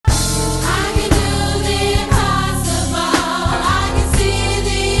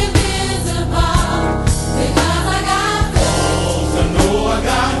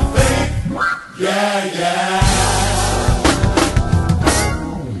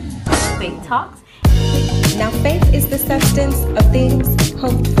Faith Talks. Now faith is the substance of things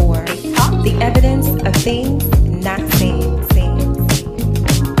hoped for, the evidence of things not seen.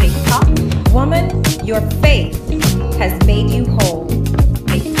 Faith Talks. Woman, your faith has made you whole.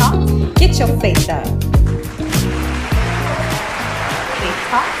 Faith Talks. Get your faith up. Faith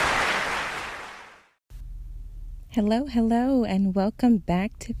Talks. Hello, and welcome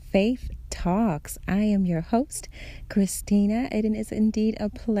back to Faith Talks. I am your host, Christina. It is indeed a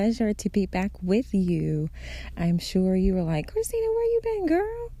pleasure to be back with you. I'm sure you were like, Christina, where you been,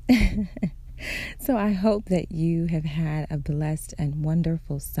 girl? So I hope that you have had a blessed and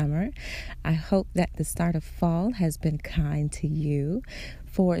wonderful summer. I hope that the start of fall has been kind to you.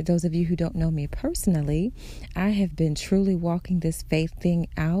 For those of you who don't know me personally, I have been truly walking this faith thing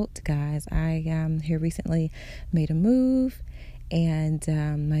out, guys. I here recently made a move, and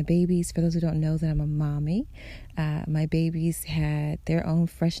my babies, for those who don't know that I'm a mommy, my babies had their own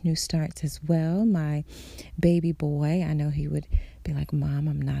fresh new starts as well. My baby boy, I know he would be like, Mom,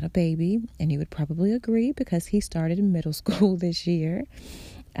 I'm not a baby, and he would probably agree because he started in middle school this year.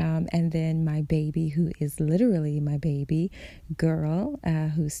 And then my baby, who is literally my baby girl,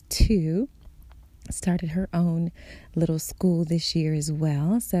 who's 2, started her own little school this year as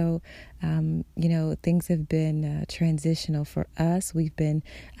well. So, things have been transitional for us. We've been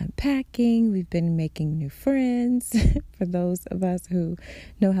unpacking. We've been making new friends for those of us who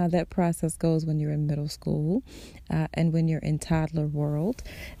know how that process goes when you're in middle school and when you're in toddler world.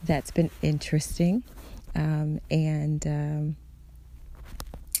 That's been interesting.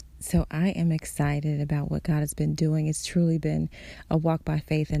 So I am excited about what God has been doing. It's truly been a walk by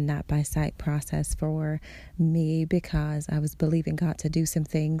faith and not by sight process for me, because I was believing God to do some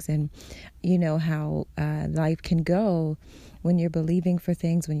things. And you know how life can go when you're believing for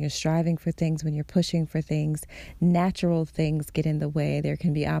things, when you're striving for things, when you're pushing for things. Natural things get in the way. There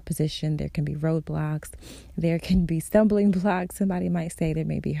can be opposition. There can be roadblocks. There can be stumbling blocks. Somebody might say there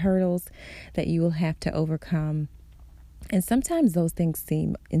may be hurdles that you will have to overcome. And sometimes those things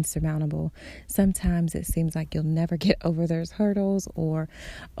seem insurmountable. Sometimes it seems like you'll never get over those hurdles, or,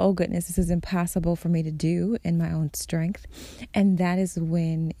 oh goodness, this is impossible for me to do in my own strength. And that is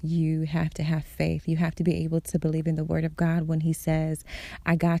when you have to have faith. You have to be able to believe in the word of God when he says,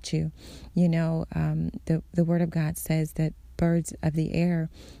 I got you. The word of God says that birds of the air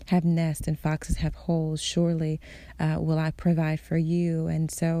have nests and foxes have holes. Surely will I provide for you.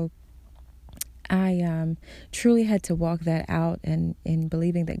 And so I truly had to walk that out, and in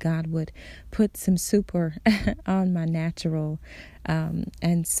believing that God would put some super on my natural.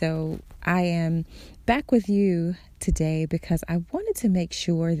 And so I am back with you today because I wanted to make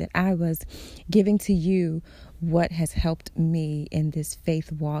sure that I was giving to you what has helped me in this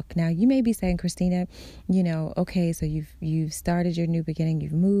faith walk. Now, you may be saying, Christina, okay, so you've started your new beginning,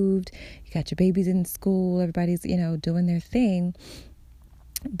 you've moved, you got your babies in school, everybody's, doing their thing.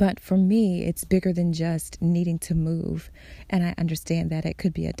 But for me, it's bigger than just needing to move. And I understand that it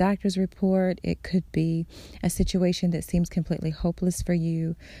could be a doctor's report. It could be a situation that seems completely hopeless for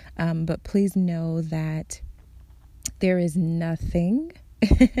you. But please know that there is nothing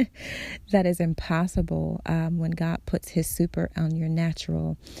that is impossible when God puts his super on your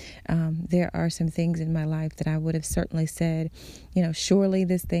natural. There are some things in my life that I would have certainly said, surely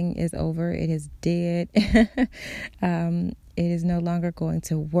this thing is over. It is dead. It is no longer going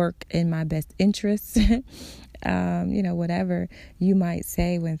to work in my best interests. Whatever you might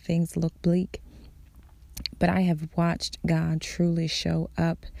say when things look bleak. But I have watched God truly show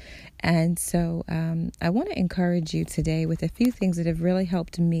up. And so I want to encourage you today with a few things that have really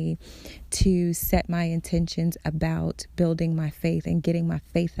helped me to set my intentions about building my faith and getting my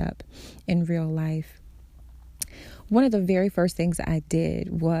faith up in real life. One of the very first things I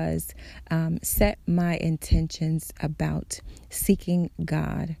did was set my intentions about seeking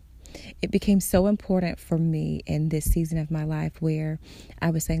God. It became so important for me in this season of my life where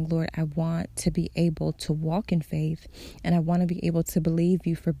I was saying, Lord, I want to be able to walk in faith, and I want to be able to believe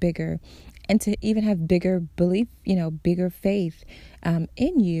you for bigger, and to even have bigger belief, bigger faith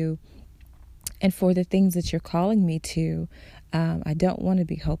in you and for the things that you're calling me to. I don't want to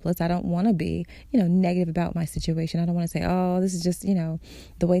be hopeless. I don't want to be, negative about my situation. I don't want to say, oh, this is just,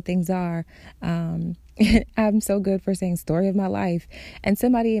 the way things are. I'm so good for saying story of my life. And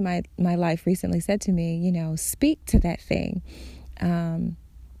somebody in my life recently said to me, speak to that thing.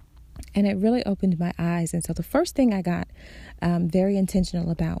 And it really opened my eyes. And so the first thing I got very intentional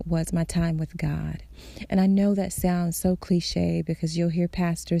about was my time with God. And I know that sounds so cliche because you'll hear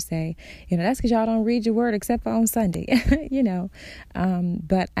pastors say, that's because y'all don't read your word except for on Sunday,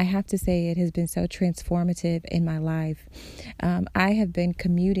 But I have to say it has been so transformative in my life. I have been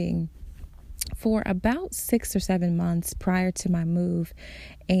commuting for about 6 or 7 months prior to my move.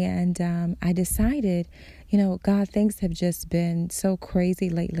 And I decided, God, things have just been so crazy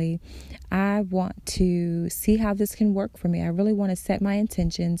lately. I want to see how this can work for me. I really want to set my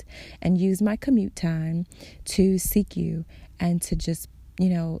intentions and use my commute time to seek you and to just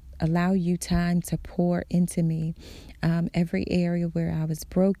allow you time to pour into me. Every area where I was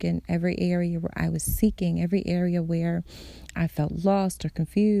broken, every area where I was seeking, every area where I felt lost or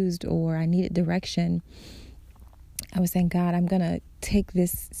confused or I needed direction. I was saying, God, I'm going to take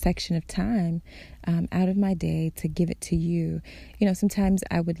this section of time out of my day to give it to you. Sometimes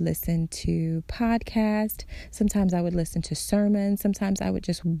I would listen to podcasts. Sometimes I would listen to sermons. Sometimes I would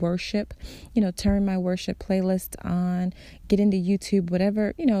just worship, turn my worship playlist on, get into YouTube,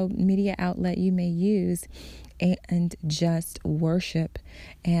 whatever, media outlet you may use, and just worship.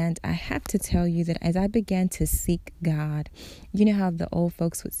 And I have to tell you that as I began to seek God, you know how the old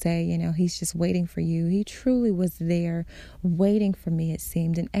folks would say, he's just waiting for you. He truly was there waiting for me, it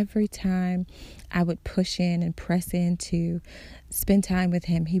seemed. And every time I would push in and press in to spend time with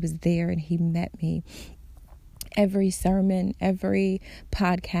him, he was there and he met me. Every sermon, every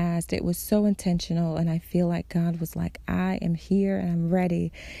podcast, it was so intentional. And I feel like God was like, I am here and I'm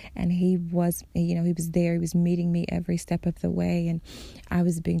ready. And he was there. He was meeting me every step of the way. And I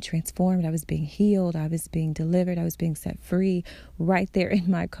was being transformed. I was being healed. I was being delivered. I was being set free right there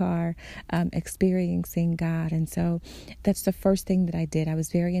in my car, experiencing God. And so that's the first thing that I did. I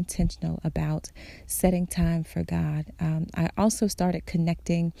was very intentional about setting time for God. I also started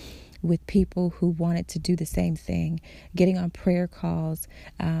connecting with people who wanted to do the same thing, getting on prayer calls,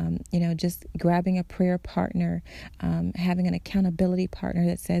 just grabbing a prayer partner, having an accountability partner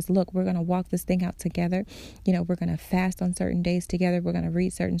that says, look, we're going to walk this thing out together. We're going to fast on certain days together. We're going to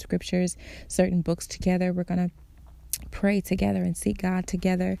read certain scriptures, certain books together. We're going to pray together and seek God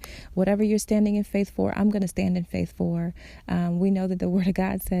together. Whatever you're standing in faith for, I'm going to stand in faith for. We know that the Word of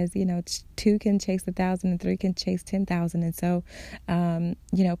God says, 2 can chase 1,000 and 3 can chase 10,000. And so,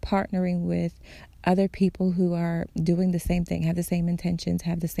 partnering with other people who are doing the same thing, have the same intentions,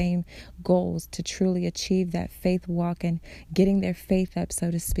 have the same goals to truly achieve that faith walk and getting their faith up, so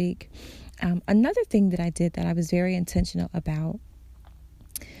to speak. Another thing that I did that I was very intentional about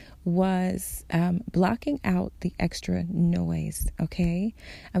was blocking out the extra noise. Okay.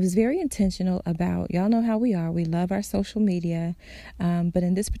 I was very intentional about, y'all know how we are. We love our social media. But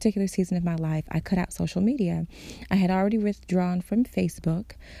in this particular season of my life, I cut out social media. I had already withdrawn from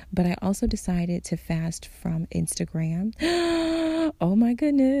Facebook, but I also decided to fast from Instagram. Oh my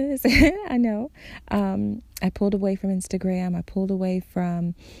goodness. I know. I pulled away from Instagram. I pulled away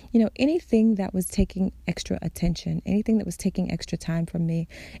from, anything that was taking extra attention, anything that was taking extra time from me,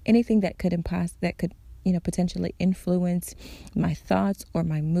 anything that could potentially influence my thoughts or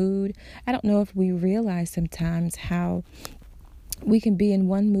my mood. I don't know if we realize sometimes how we can be in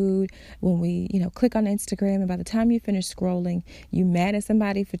one mood when we, click on Instagram, and by the time you finish scrolling, you mad at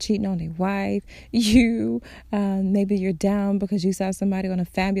somebody for cheating on their wife. Maybe you're down because you saw somebody on a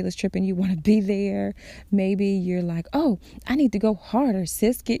fabulous trip and you want to be there. Maybe you're like, oh, I need to go harder,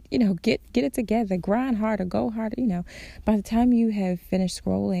 sis. Get it together, grind harder, go harder. By the time you have finished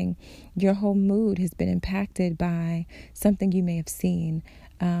scrolling, your whole mood has been impacted by something you may have seen.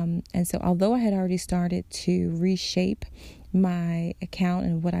 And so although I had already started to reshape my account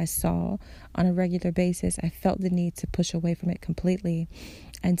and what I saw on a regular basis, I felt the need to push away from it completely.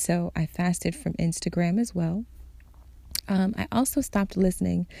 And so I fasted from Instagram as well. I also stopped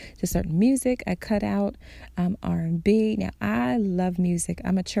listening to certain music. I cut out R&B. Now, I love music.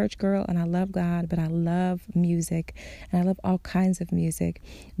 I'm a church girl and I love God, but I love music and I love all kinds of music.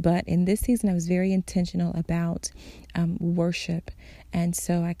 But in this season, I was very intentional about worship. And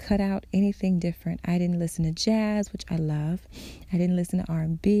so I cut out anything different. I didn't listen to jazz, which I love. I didn't listen to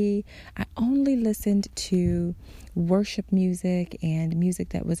R&B. I only listened to worship music and music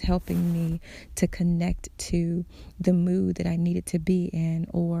that was helping me to connect to the mood that I needed to be in,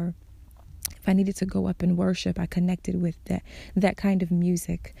 or if I needed to go up and worship, I connected with that kind of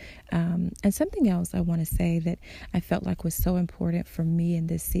music. And something else I want to say that I felt like was so important for me in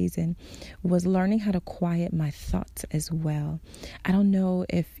this season was learning how to quiet my thoughts as well. I don't know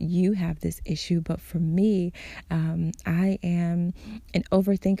if you have this issue, but for me, I am an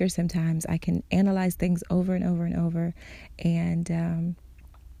overthinker sometimes. I can analyze things over and over and over. And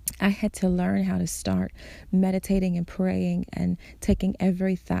I had to learn how to start meditating and praying and taking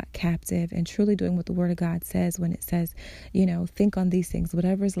every thought captive and truly doing what the Word of God says when it says, think on these things,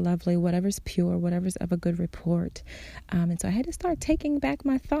 whatever is lovely, whatever is pure, whatever is of a good report. And so I had to start taking back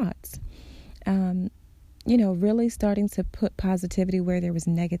my thoughts. really starting to put positivity where there was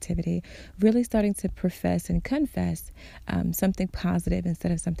negativity, really starting to profess and confess something positive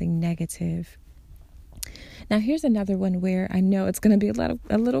instead of something negative. Now, here's another one where I know it's going to be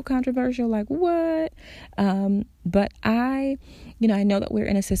a little controversial, like what? But I know that we're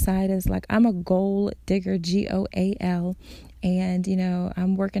in a society that's like, I'm a goal digger, GOAL. And,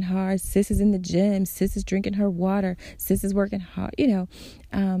 I'm working hard. Sis is in the gym. Sis is drinking her water. Sis is working hard,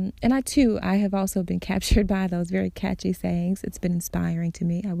 And I have also been captured by those very catchy sayings. It's been inspiring to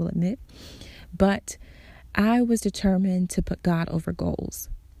me, I will admit. But I was determined to put God over goals.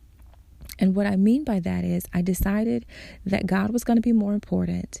 And what I mean by that is I decided that God was going to be more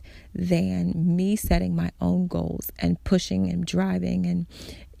important than me setting my own goals and pushing and driving and,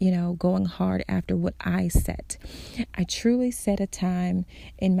 going hard after what I set. I truly set a time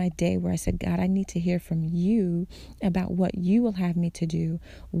in my day where I said, God, I need to hear from you about what you will have me to do.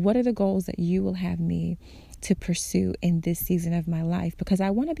 What are the goals that you will have me to pursue in this season of my life? Because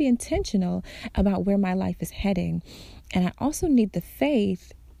I want to be intentional about where my life is heading. And I also need the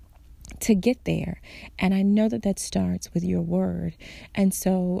faith to get there. And I know that starts with your word. And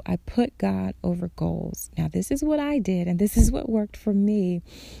so I put God over goals. Now, this is what I did, and this is what worked for me.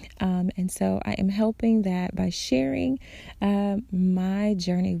 And so I am helping that by sharing my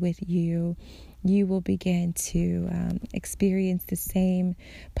journey with you. You will begin to experience the same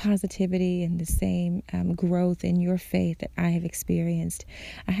positivity and the same growth in your faith that I have experienced.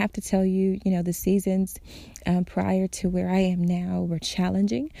 I have to tell you, the seasons prior to where I am now were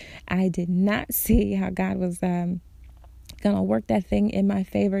challenging. I did not see how God was going to work that thing in my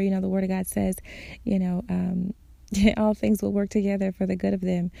favor. The Word of God says, all things will work together for the good of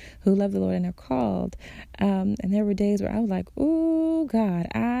them who love the Lord and are called. And there were days where I was like, oh, God,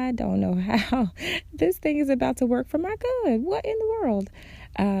 I don't know how this thing is about to work for my good. What in the world?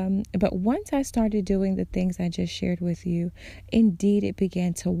 But once I started doing the things I just shared with you, indeed, it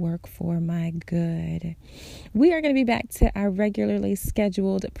began to work for my good. We are going to be back to our regularly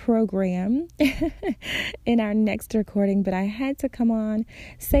scheduled program in our next recording, but I had to come on,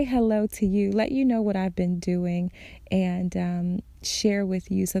 say hello to you, let you know what I've been doing, and share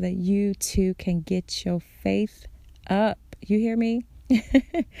with you so that you too can get your faith up. You hear me?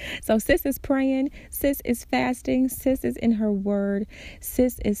 So sis is praying, sis is fasting, sis is in her word,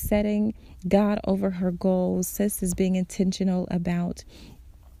 sis is setting God over her goals, sis is being intentional about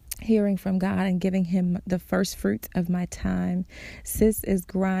hearing from God and giving him the first fruits of my time. Sis is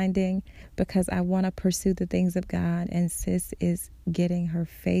grinding because I want to pursue the things of God, and sis is getting her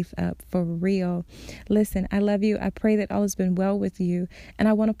faith up for real. Listen, I love you. I pray that all has been well with you, and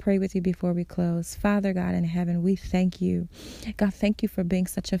I want to pray with you before we close. Father God in heaven, we thank you. God, thank you for being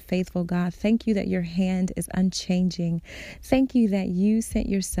such a faithful God. Thank you that your hand is unchanging. Thank you that you sent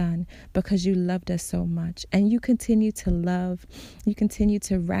your son because you loved us so much, and you continue to love. You continue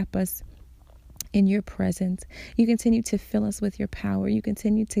to wrap us in your presence. You continue to fill us with your power. You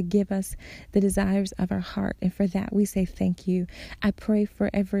continue to give us the desires of our heart. And for that, we say thank you. I pray for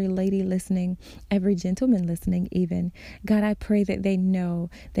every lady listening, every gentleman listening even. God, I pray that they know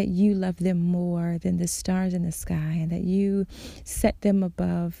that you love them more than the stars in the sky, and that you set them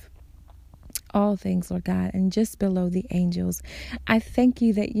above all things, Lord God, and just below the angels. I thank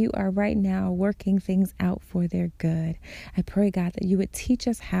you that you are right now working things out for their good. I pray, God, that you would teach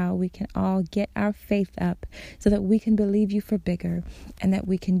us how we can all get our faith up so that we can believe you for bigger, and that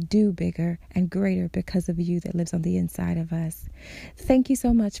we can do bigger and greater because of you that lives on the inside of us. Thank you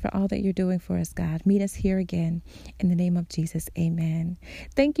so much for all that you're doing for us, God. Meet us here again in the name of Jesus. Amen.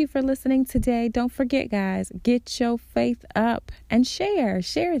 Thank you for listening today. Don't forget, guys, get your faith up and share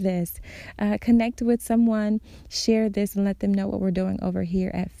this. Connect with someone, share this, and let them know what we're doing over here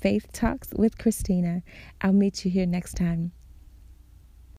at Faith Talks with Christina. I'll meet you here next time.